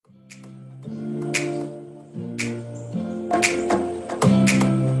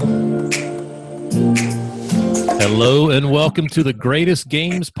Hello and welcome to the Greatest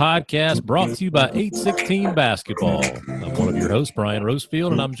Games podcast, brought to you by 816 Basketball. I'm one of your hosts, Brian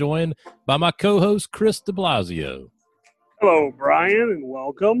Rosefield, and I'm joined by my co-host, Chris de Blasio. Hello, Brian, and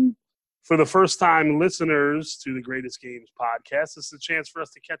welcome. For the first-time listeners to the Greatest Games podcast, this is a chance for us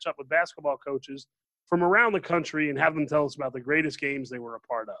to catch up with basketball coaches from around the country and have them tell us about the greatest games they were a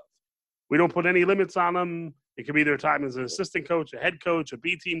part of. We don't put any limits on them. It could be their time as an assistant coach, a head coach, a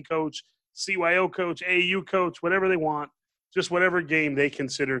B-team coach, CYO coach, AAU coach, whatever they want, just whatever game they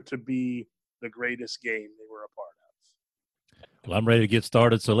consider to be the greatest game they were a part of. Well, I'm ready to get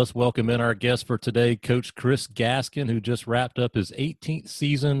started, so let's welcome in our guest for today, Coach Chris Gaskin, who just wrapped up his 18th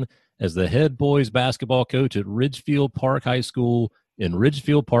season as the head boys basketball coach at Ridgefield Park High School in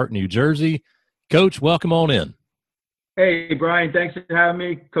Ridgefield Park, New Jersey. Coach, welcome on in. Hey, Brian, thanks for having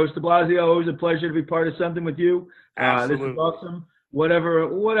me. Coach de Blasio, always a pleasure to be part of something with you. Absolutely. This is awesome. What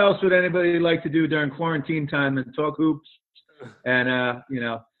else would anybody like to do during quarantine time than talk hoops? And,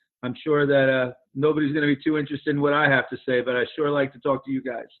 I'm sure that nobody's going to be too interested in what I have to say, but I sure like to talk to you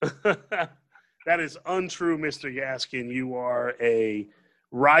guys. That is untrue, Mr. Gaskin. You are a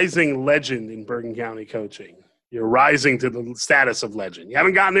rising legend in Bergen County coaching. You're rising to the status of legend. You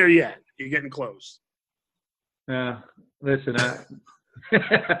haven't gotten there yet. You're getting close. Listen, I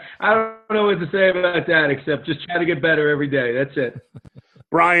don't know what to say about that except just try to get better every day. That's it.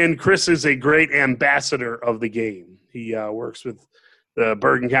 Brian, Chris is a great ambassador of the game. He works with the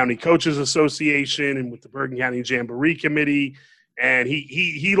Bergen County Coaches Association and with the Bergen County Jamboree Committee. And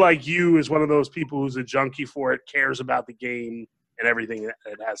he like you, is one of those people who's a junkie for it, cares about the game and everything that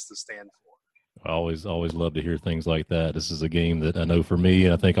it has to stand for. I always love to hear things like that. This is a game that I know for me,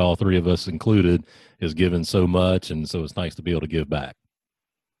 and I think all three of us included, has given so much, and so it's nice to be able to give back.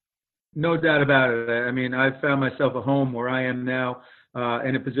 No doubt about it. I mean, I've found myself a home where I am now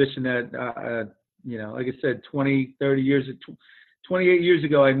in a position that, like I said, 28 years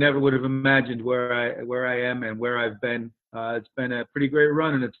ago, I never would have imagined where I am and where I've been. It's been a pretty great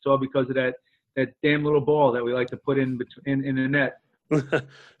run, and it's all because of that damn little ball that we like to put in the net.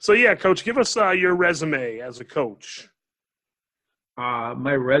 So, yeah, Coach, give us your resume as a coach.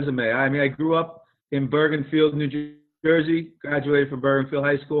 My resume. I mean, I grew up in Bergenfield, New Jersey, graduated from Bergenfield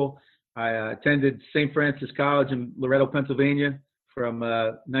High School. I attended St. Francis College in Loretto, Pennsylvania from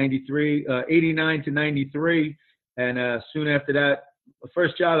 89 to 93. And soon after that, the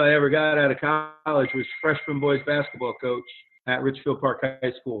first job I ever got out of college was freshman boys basketball coach at Ridgefield Park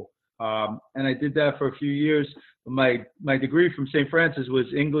High School. And I did that for a few years. My degree from St. Francis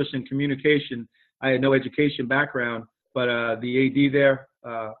was English and communication. I had no education background, but the AD there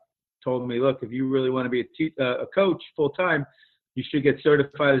told me, look, if you really want to be a coach full-time, you should get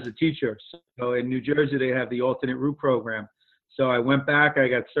certified as a teacher. So in New Jersey, they have the alternate route program. So I went back, I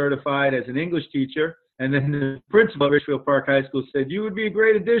got certified as an English teacher, and then the principal at Ridgefield Park High School said, you would be a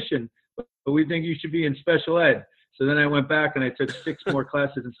great addition, but we think you should be in special ed. So then I went back and I took 6 more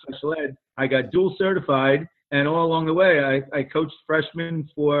classes in special ed. I got dual certified, and all along the way, I coached freshmen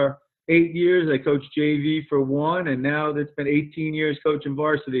for 8 years. I coached JV for 1, and now it's been 18 years coaching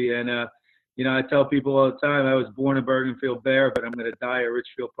varsity. And, I tell people all the time, I was born a Bergenfield Bear, but I'm going to die a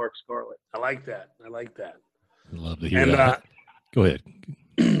Ridgefield Park Scarlet. I like that. I love to hear that. Go ahead.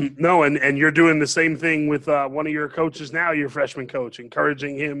 No, and you're doing the same thing with one of your coaches now, your freshman coach,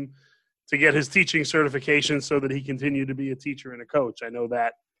 encouraging him to get his teaching certification so that he continue to be a teacher and a coach. I know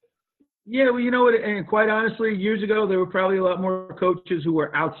that. Yeah, well, you know what, and quite honestly, years ago, there were probably a lot more coaches who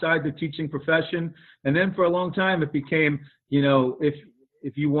were outside the teaching profession. And then for a long time, it became,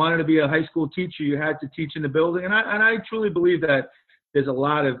 if you wanted to be a high school teacher, you had to teach in the building. And I truly believe that there's a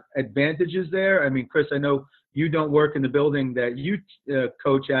lot of advantages there. I mean, Chris, I know you don't work in the building that you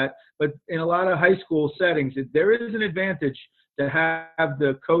coach at, but in a lot of high school settings, there is an advantage to have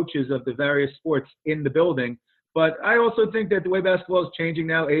the coaches of the various sports in the building. But I also think that the way basketball is changing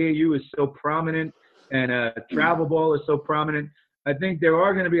now, AAU is so prominent and travel ball is so prominent. I think there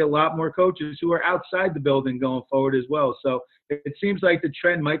are going to be a lot more coaches who are outside the building going forward as well. So it seems like the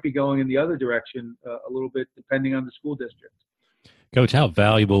trend might be going in the other direction a little bit, depending on the school district. Coach, how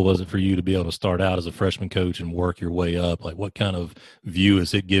valuable was it for you to be able to start out as a freshman coach and work your way up? Like, what kind of view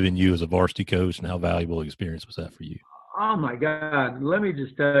is it giving you as a varsity coach, and how valuable experience was that for you? Oh, my God. Let me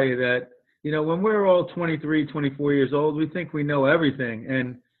just tell you that, when we're all 23, 24 years old, we think we know everything.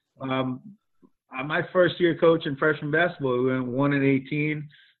 And my first year coaching freshman basketball, we went 1-18.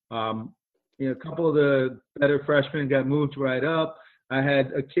 A couple of the better freshmen got moved right up. I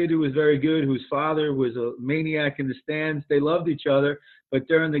had a kid who was very good, whose father was a maniac in the stands. They loved each other, but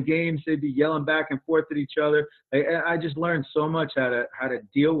during the games, they'd be yelling back and forth at each other. I just learned so much how to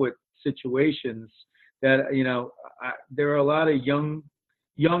deal with situations that, there are a lot of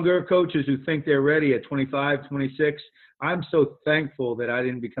younger coaches who think they're ready at 25, 26. I'm so thankful that I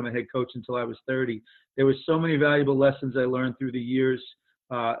didn't become a head coach until I was 30. There were so many valuable lessons I learned through the years.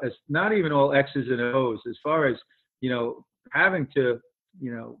 As not even all X's and O's, as far as, having to,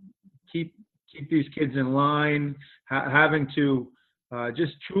 keep these kids in line, having to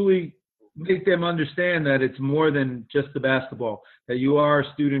just truly make them understand that it's more than just the basketball, that you are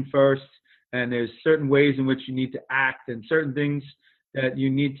a student first, and there's certain ways in which you need to act and certain things that you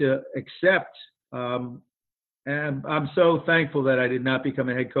need to accept. And I'm so thankful that I did not become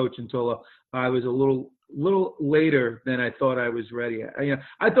a head coach until I was a little later than I thought I was ready.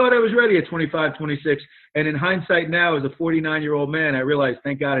 I thought I was ready at 25, 26. And in hindsight now, as a 49-year-old man, I realized,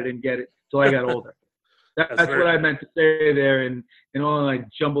 thank God I didn't get it until I got older. That's what I meant to say there in all my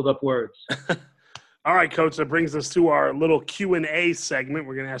jumbled up words. All right, Coach, that brings us to our little Q&A segment.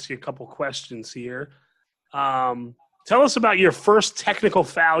 We're going to ask you a couple questions here. Tell us about your first technical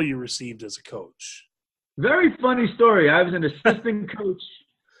foul you received as a coach. Very funny story. I was an assistant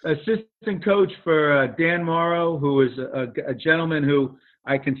coach for Dan Morrow, who was a gentleman who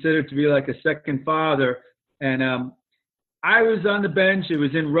I considered to be like a second father. And I was on the bench. It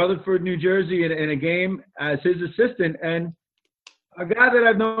was in Rutherford, New Jersey, in a game as his assistant. And a guy that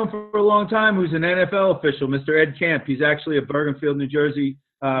I've known for a long time, who's an NFL official, Mr. Ed Camp. He's actually a Bergenfield, New Jersey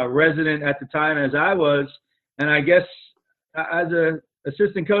resident at the time, as I was. And I guess as an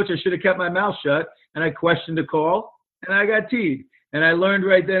assistant coach, I should have kept my mouth shut. And I questioned the call, and I got teed. And I learned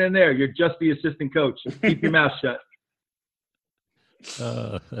right then and there, you're just the assistant coach. Keep your mouth shut.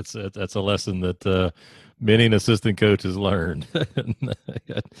 That's a lesson that many an assistant coach has learned.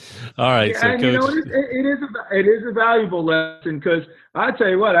 All right, yeah, so and Coach, it is a valuable lesson, because I tell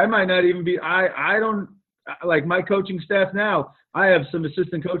you what, I might not even be. I don't like my coaching staff now. I have some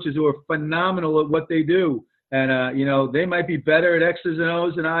assistant coaches who are phenomenal at what they do, and they might be better at X's and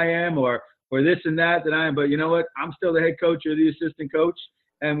O's than I am, or this and that I am. But you know what? I'm still the head coach or the assistant coach,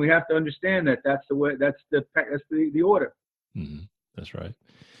 and we have to understand that that's the way. That's the order. Mm-hmm. That's right.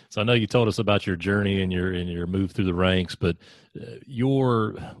 So I know you told us about your journey and your move through the ranks, but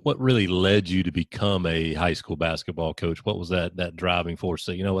what really led you to become a high school basketball coach? What was that driving force?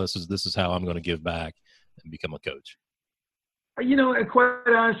 So this is how I'm going to give back and become a coach.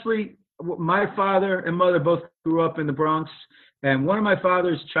 Quite honestly, my father and mother both grew up in the Bronx. And one of my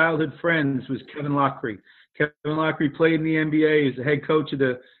father's childhood friends was Kevin Lockery. Kevin Lockery played in the NBA. He was the head coach of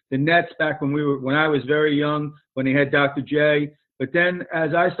the Nets back when I was very young, when he had Dr. J. But then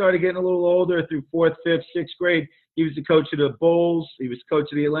as I started getting a little older, through 4th, 5th, 6th grade, he was the coach of the Bulls. He was the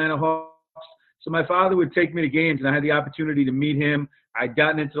coach of the Atlanta Hawks. So my father would take me to games, and I had the opportunity to meet him. I'd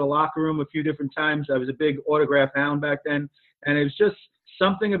gotten into the locker room a few different times. I was a big autograph hound back then. And it was just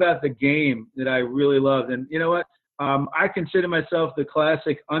something about the game that I really loved. And you know what? I consider myself the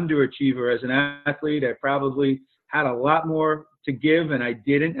classic underachiever as an athlete. I probably had a lot more to give, and I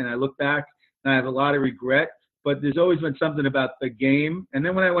didn't. And I look back, and I have a lot of regret. But there's always been something about the game. And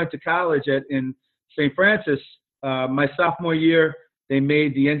then when I went to college in St. Francis, my sophomore year, they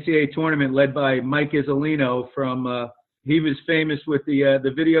made the NCAA tournament led by Mike Isolino from he was famous with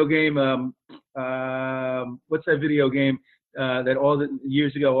the video game. What's that video game that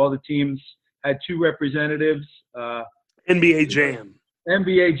years ago all the teams had 2 representatives? NBA Jam.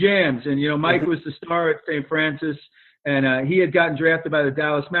 NBA Jams. And, Mike was the star at St. Francis, and he had gotten drafted by the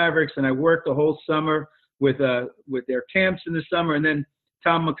Dallas Mavericks, and I worked the whole summer with their camps in the summer. And then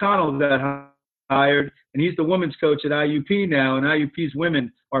Tom McConnell got hired, and he's the women's coach at IUP now, and IUP's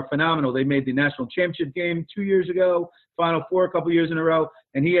women are phenomenal. They made the national championship game 2 years ago, Final Four a couple years in a row,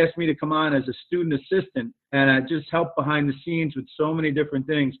 and he asked me to come on as a student assistant, and I just helped behind the scenes with so many different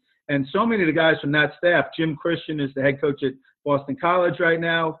things. And so many of the guys from that staff, Jim Christian is the head coach at Boston College right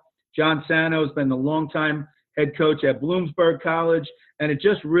now. John Sano has been the longtime head coach at Bloomsburg College, and it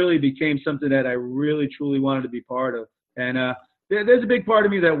just really became something that I really, truly wanted to be part of. And there's a big part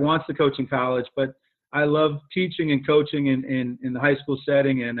of me that wants to coach in college, but I love teaching and coaching in the high school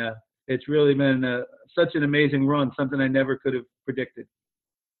setting, and it's really been such an amazing run, something I never could have predicted.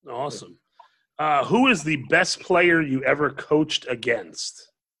 Awesome. Who is the best player you ever coached against?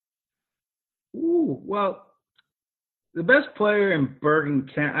 Ooh, well, the best player in Bergen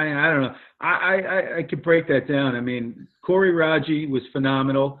County, I don't know. I could break that down. I mean, Corey Raji was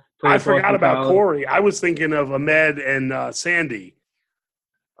phenomenal. I forgot about Corey. I was thinking of Ahmed and Sandy.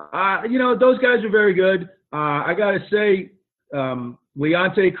 Those guys are very good. I got to say,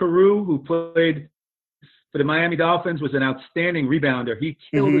 Leonte Carew, who played for the Miami Dolphins, was an outstanding rebounder. He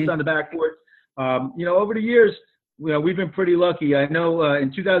killed us on the backboard. Over the years, we've been pretty lucky. I know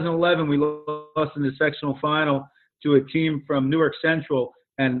in 2011 we lost in the sectional final to a team from Newark Central,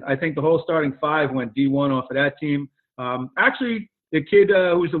 and I think the whole starting five went D1 off of that team. Actually, the kid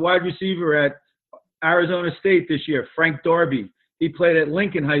who's the wide receiver at Arizona State this year, Frank Darby, he played at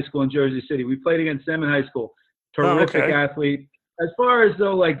Lincoln High School in Jersey City. We played against them in high school. Terrific athlete. As far as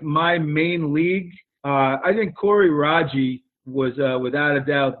my main league, I think Corey Raji was without a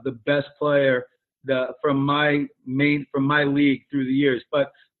doubt the best player from my league through the years.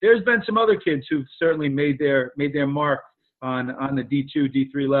 But there's been some other kids who've certainly made their mark on the D2,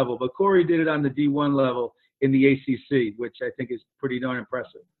 D3 level. But Corey did it on the D1 level in the ACC, which I think is pretty darn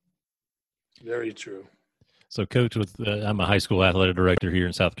impressive. Very true. So, Coach, I'm a high school athletic director here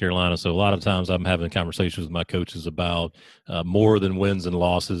in South Carolina, so a lot of times I'm having conversations with my coaches about more than wins and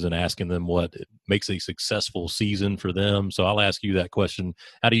losses and asking them what makes a successful season for them. So I'll ask you that question.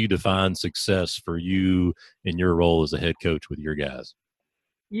 How do you define success for you in your role as a head coach with your guys?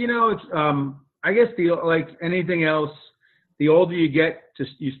 It's I guess like anything else, the older you get,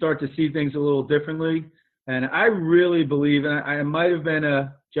 you start to see things a little differently. And I really believe, and I might have been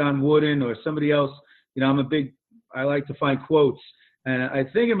a John Wooden or somebody else. I like to find quotes, and I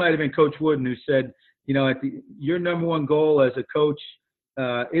think it might have been Coach Wooden who said, your number one goal as a coach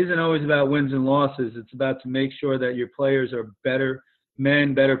isn't always about wins and losses. It's about to make sure that your players are better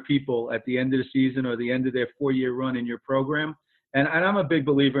men, better people at the end of the season or the end of their 4-year run in your program. And I'm a big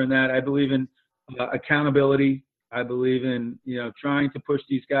believer in that. I believe in accountability. I believe in, trying to push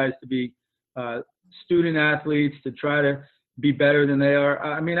these guys to be student athletes, to try to be better than they are.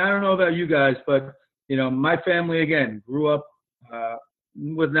 I mean, I don't know about you guys, but my family, again, grew up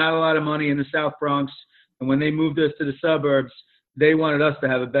with not a lot of money in the South Bronx. And when they moved us to the suburbs, they wanted us to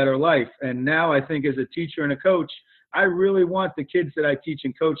have a better life. And now I think as a teacher and a coach, I really want the kids that I teach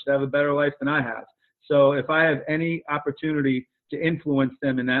and coach to have a better life than I have. So if I have any opportunity to influence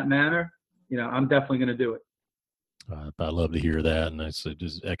them in that manner, I'm definitely going to do it. I love to hear that, and it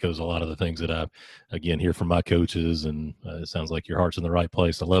just echoes a lot of the things that I, again, hear from my coaches, and it sounds like your heart's in the right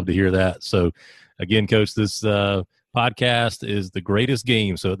place. I love to hear that. So, again, Coach, this podcast is the greatest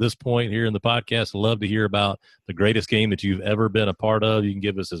game. So at this point here in the podcast, I'd love to hear about the greatest game that you've ever been a part of. You can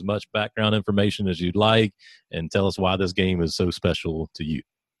give us as much background information as you'd like and tell us why this game is so special to you.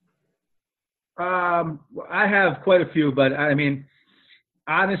 I have quite a few, but,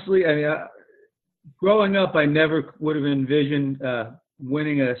 honestly, growing up, I never would have envisioned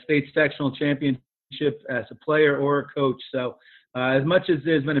winning a state sectional championship as a player or a coach. So as much as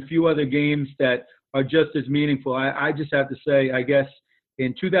there's been a few other games that are just as meaningful, I just have to say, I guess,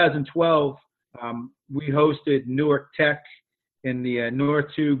 in 2012, we hosted Newark Tech in the North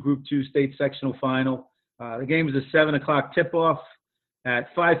 2 Group 2 state sectional final. The game was a 7 o'clock tip-off.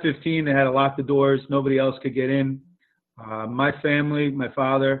 At 5:15, they had to lock the doors. Nobody else could get in. My family, my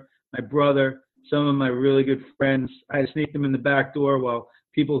father, my brother, some of my really good friends, I had to sneak them in the back door while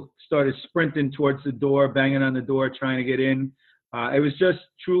people started sprinting towards the door, banging on the door, trying to get in. It was just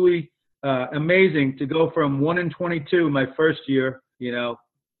truly amazing to go from 1-22 my first year,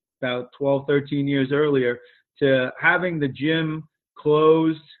 about 12, 13 years earlier, to having the gym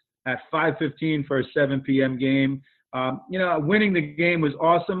closed at 5:15 for a 7 p.m. game. Winning the game was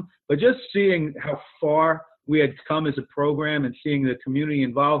awesome, but just seeing how far we had come as a program and seeing the community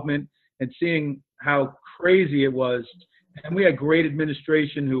involvement and seeing how crazy it was. And we had great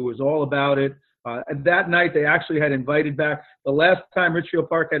administration who was all about it. And that night, they actually had invited back. The last time Ridgefield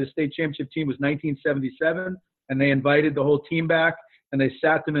Park had a state championship team was 1977, and they invited the whole team back, and they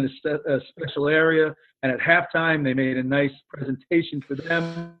sat them in a special area. And at halftime, they made a nice presentation for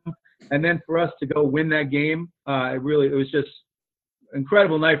them. And then for us to go win that game, it was just an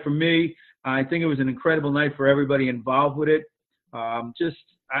incredible night for me. I think it was an incredible night for everybody involved with it.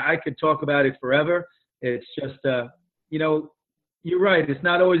 I could talk about it forever. It's just, you're right. It's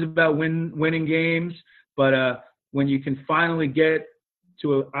not always about winning games, but when you can finally get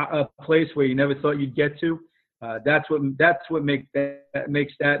to a place where you never thought you'd get to, that's what makes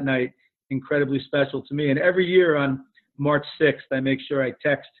that night incredibly special to me. And every year on March 6th, I make sure I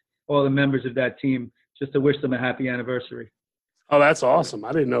text all the members of that team just to wish them a happy anniversary. Oh, that's awesome.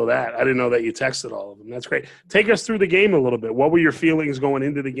 I didn't know that. I didn't know that you texted all of them. That's great. Take us through the game a little bit. What were your feelings going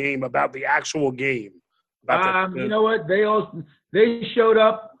into the game about the actual game? You know what? They showed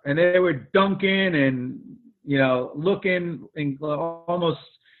up and they were dunking and, looking almost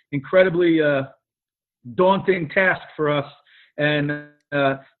incredibly daunting task for us. And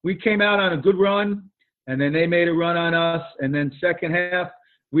we came out on a good run. And then they made a run on us. And then second half,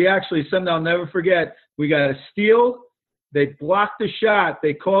 we actually, something I'll never forget, we got a steal. They blocked the shot.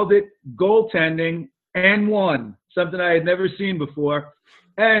 They called it goaltending and won, something I had never seen before.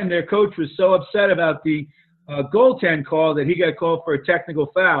 And their coach was so upset about the goaltend call that he got called for a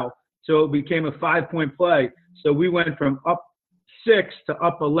technical foul. So it became a 5-point play. So we went from up 6 to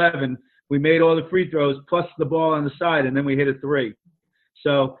up 11. We made all the free throws plus the ball on the side, and then we hit a 3.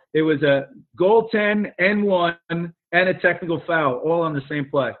 So it was a goaltend and 1 and a technical foul all on the same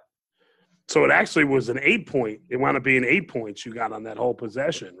play. So it actually was an 8-point. It wound up being 8 points you got on that whole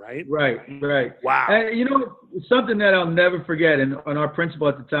possession, right? Right. Wow. And, you know, something that I'll never forget, and on our principal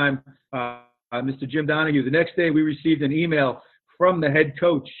at the time, Mr. Jim Donahue, the next day we received an email from the head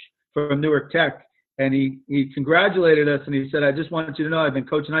coach from Newark Tech, and he congratulated us, and he said, I just want you to know I've been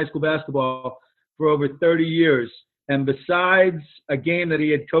coaching high school basketball for over 30 years. And besides a game that he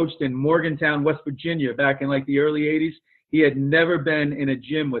had coached in Morgantown, West Virginia, back in like the early 80s, he had never been in a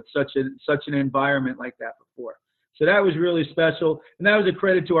gym with such an environment like that before. So that was really special. And that was a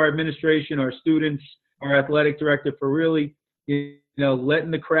credit to our administration, our students, our athletic director for really, you know,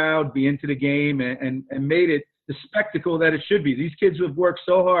 letting the crowd be into the game and made it the spectacle that it should be. These kids who have worked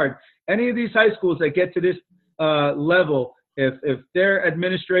so hard. Any of these high schools that get to this level, if their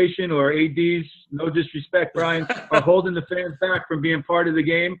administration or ADs, no disrespect, Brian, are holding the fans back from being part of the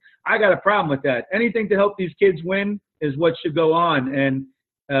game, I got a problem with that. Anything to help these kids win is what should go on. And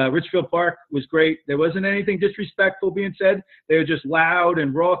Ridgefield Park was great. There wasn't anything disrespectful being said. They were just loud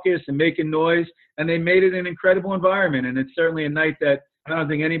and raucous and making noise, and they made it an incredible environment. And it's certainly a night that I don't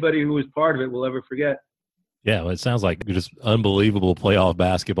think anybody who was part of it will ever forget. Yeah, well, it sounds like just unbelievable playoff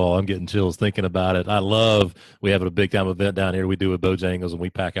basketball. I'm getting chills thinking about it. We have a big time event down here. We do with Bojangles, and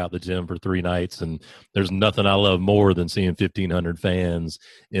we pack out the gym for 3 nights. And there's nothing I love more than seeing 1,500 fans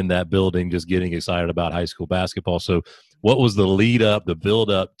in that building just getting excited about high school basketball. So what was the lead up, the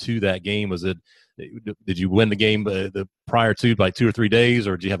build up to that game? Did you win the game the prior to by 2 or 3 days,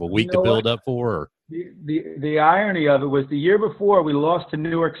 or did you have a week to build up for? Or? The irony of it was the year before we lost to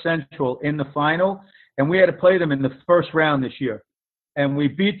Newark Central in the final, and we had to play them in the first round this year. And we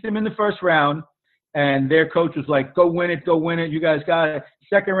beat them in the first round, and their coach was like, go win it, you guys got it.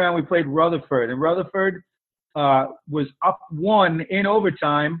 Second round, we played Rutherford, and Rutherford was up 1 in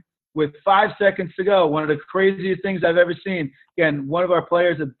overtime with 5 seconds to go. One of the craziest things I've ever seen. Again, one of our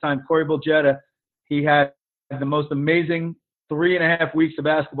players at the time, Corey Buljetta, he had the most amazing 3.5 weeks of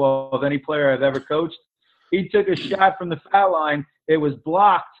basketball of any player I've ever coached. He took a shot from the foul line. It was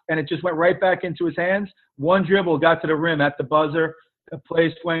blocked, and it just went right back into his hands. One dribble got to the rim at the buzzer. The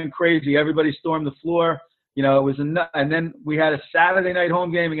place went crazy. Everybody stormed the floor. You know, it was and then we had a Saturday night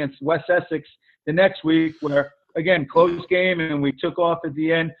home game against West Essex the next week where, again, close game, and we took off at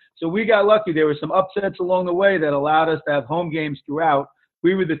the end. So we got lucky. There were some upsets along the way that allowed us to have home games throughout.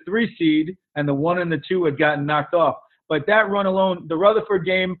 We were the 3 seed, and the 1 and the 2 had gotten knocked off. But that run alone, the Rutherford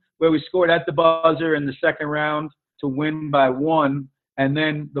game where we scored at the buzzer in the second round to win by 1, and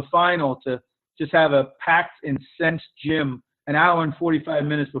then the final to just have a packed, incensed gym an hour and 45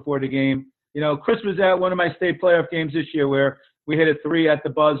 minutes before the game. You know, Chris was at one of my state playoff games this year where we hit a 3 at the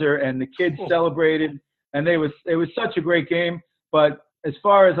buzzer, and the kids celebrated, and it was such a great game. But as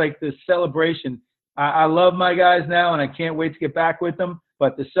far as like the celebration, I love my guys now, and I can't wait to get back with them.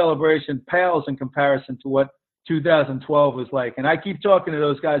 But the celebration pales in comparison to what 2012 was like. And I keep talking to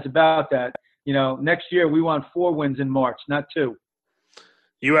those guys about that. You know, next year we want 4 wins in March, not 2.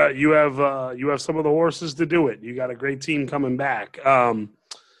 You have some of the horses to do it. You got a great team coming back. Who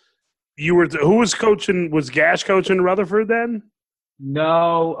was coaching? Was Gash coaching Rutherford then?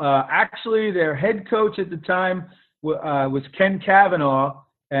 No, actually, their head coach at the time was Ken Cavanaugh,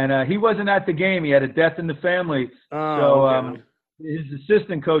 and he wasn't at the game. He had a death in the family. Okay. His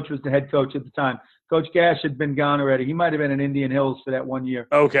assistant coach was the head coach at the time. Coach Gash had been gone already. He might have been in Indian Hills for that 1 year.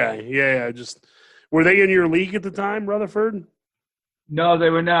 Okay, yeah. Were they in your league at the time, Rutherford? No,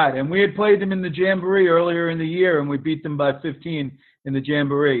 they were not. And we had played them in the Jamboree earlier in the year, and we beat them by 15 in the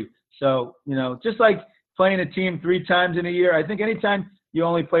Jamboree. So, you know, just like playing a team 3 times in a year, I think anytime you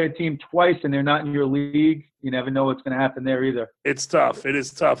only play a team twice and they're not in your league, you never know what's going to happen there either. It's tough. It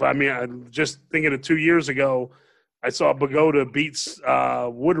is tough. I mean, I'm just thinking of 2 years ago, I saw Bogota beats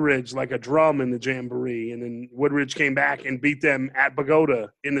Woodridge like a drum in the Jamboree, and then Woodridge came back and beat them at Bogota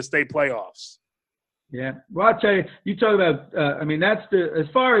in the state playoffs. Yeah. Well, I'll tell you, you talk about, that's as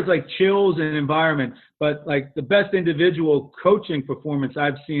far as like chills and environment, but like the best individual coaching performance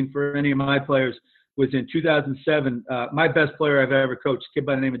I've seen for any of my players was in 2007. My best player I've ever coached, a kid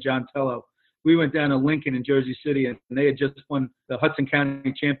by the name of John Tello. We went down to Lincoln in Jersey City, and they had just won the Hudson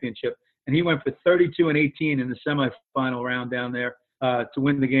County Championship. and he went for 32 and 18 in the semifinal round down there to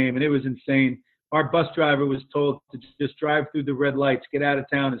win the game, and it was insane. Our bus driver was told to just drive through the red lights, get out of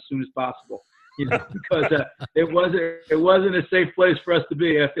town as soon as possible, because it wasn't a safe place for us to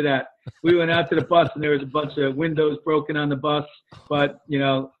be after that. We went out to the bus, and there was a bunch of windows broken on the bus, but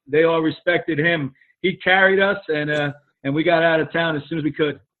they all respected him. He carried us, and we got out of town as soon as we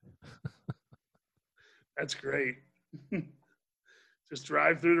could. That's great. Just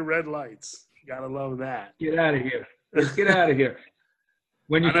drive through the red lights. You gotta love that. Get out of here. Let's get out of here.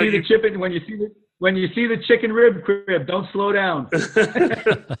 When you see the chicken, when you see the chicken rib crib, don't slow down.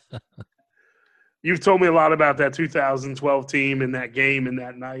 You've told me a lot about that 2012 team and that game and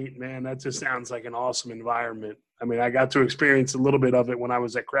that night. Man, that just sounds like an awesome environment. I mean, I got to experience a little bit of it when I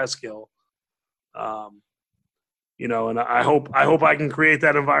was at Cresskill. And I hope I can create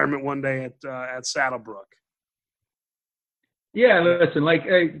that environment one day at Saddlebrook. Yeah, listen,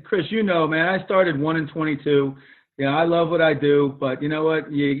 hey, Chris, man, I started 1-22. I love what I do, but you know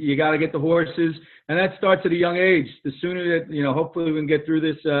what? You got to get the horses, and that starts at a young age. The sooner that, hopefully we can get through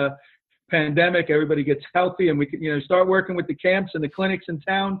this pandemic, everybody gets healthy, and we can, start working with the camps and the clinics in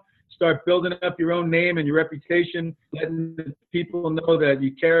town, start building up your own name and your reputation, letting the people know that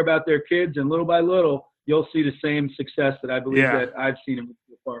you care about their kids, and little by little, you'll see the same success that I believe that I've seen in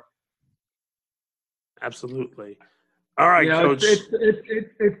the park. Absolutely. All right, Coach.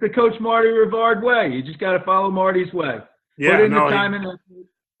 It's the Coach Marty Rivard way. You just got to follow Marty's way. Yeah, Put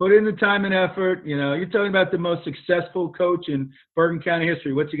in the time and effort. You're talking about the most successful coach in Bergen County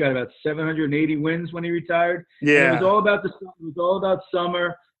history. What's he got? About 780 wins when he retired. Yeah. And it was all about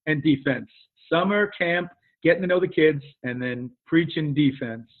summer and defense. Summer camp, getting to know the kids, and then preaching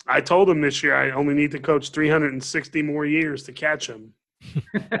defense. I told him this year I only need to coach 360 more years to catch him.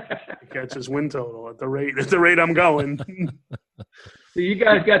 Catch his win total at the rate I'm going. So you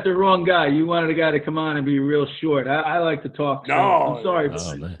guys got the wrong guy. You wanted a guy to come on and be real short. I like to talk. So no, I'm sorry.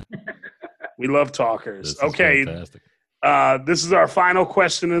 Man. We love talkers. Okay. This is our final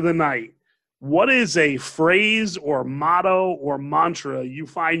question of the night. What is a phrase or motto or mantra you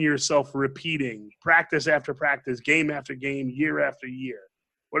find yourself repeating practice after practice, game after game, year after year?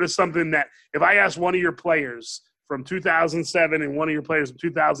 What is something that if I ask one of your players from 2007 and one of your players from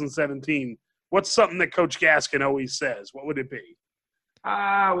 2017, what's something that Coach Gaskin always says? What would it be?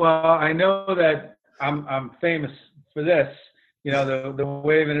 Well, I know that I'm famous for this. The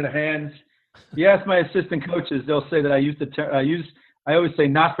waving of the hands. You ask my assistant coaches, they'll say that I always say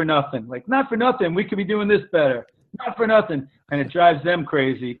not for nothing. Like, not for nothing, we could be doing this better. Not for nothing, and it drives them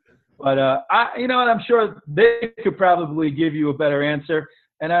crazy. But I'm sure they could probably give you a better answer.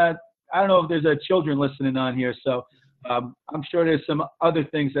 And I don't know if there's children listening on here, so I'm sure there's some other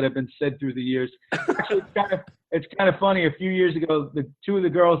things that have been said through the years. Actually, it's kind of funny. A few years ago, the two of the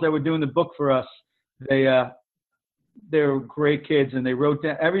girls that were doing the book for us, they're great kids, and they wrote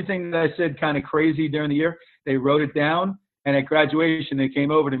down everything that I said kind of crazy during the year. They wrote it down, and at graduation, they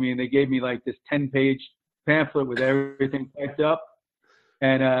came over to me and they gave me like this 10-page pamphlet with everything typed up.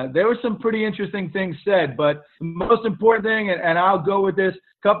 And there were some pretty interesting things said, but the most important thing, and I'll go with this,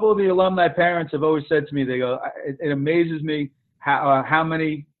 a couple of the alumni parents have always said to me, they go, it amazes me how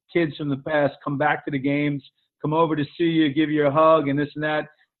many kids from the past come back to the games, come over to see you, give you a hug and this and that.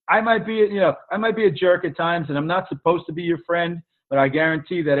 I might be a jerk at times, and I'm not supposed to be your friend, but I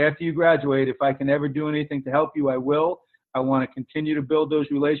guarantee that after you graduate, if I can ever do anything to help you, I will. I want to continue to build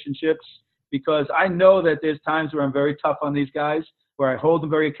those relationships because I know that there's times where I'm very tough on these guys, where I hold them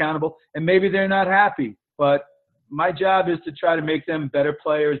very accountable, and maybe they're not happy, but my job is to try to make them better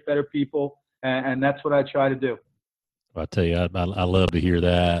players, better people, and that's what I try to do. I tell you, I love to hear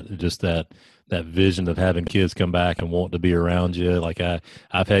that, just that vision of having kids come back and want to be around you. Like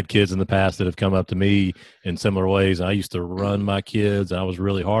I've had kids in the past that have come up to me in similar ways. I used to run my kids, and I was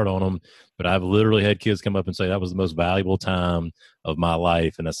really hard on them, but I've literally had kids come up and say that was the most valuable time of my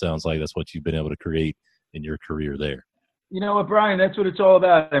life, and that sounds like that's what you've been able to create in your career there. You know what, Brian, that's what it's all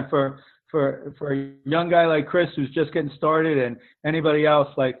about. And for a young guy like Chris who's just getting started and anybody else,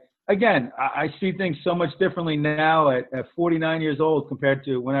 like, again, I see things so much differently now at 49 years old compared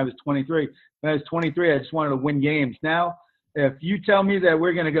to when I was 23. When I was 23, I just wanted to win games. Now, if you tell me that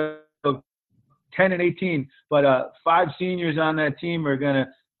we're going to go 10-18, but 5 seniors on that team are going to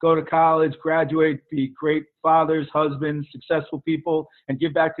go to college, graduate, be great fathers, husbands, successful people, and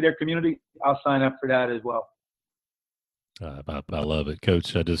give back to their community, I'll sign up for that as well. I love it,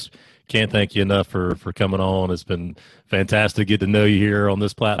 Coach. I just can't thank you enough for coming on. It's been fantastic to get to know you here on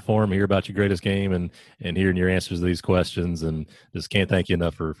this platform, hear about your greatest game, and hearing your answers to these questions. And just can't thank you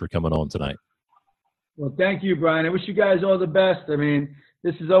enough for coming on tonight. Well, thank you, Brian. I wish you guys all the best. I mean,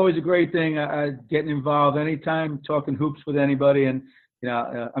 this is always a great thing. Getting involved anytime, talking hoops with anybody, and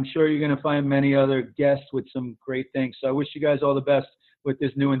I'm sure you're going to find many other guests with some great things. So I wish you guys all the best with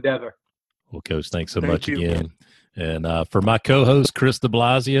this new endeavor. Well, Coach, thanks so Thank much you. again. And for my co-host, Chris de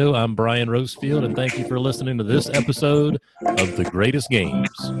Blasio, I'm Brian Rosefield, and thank you for listening to this episode of The Greatest Games.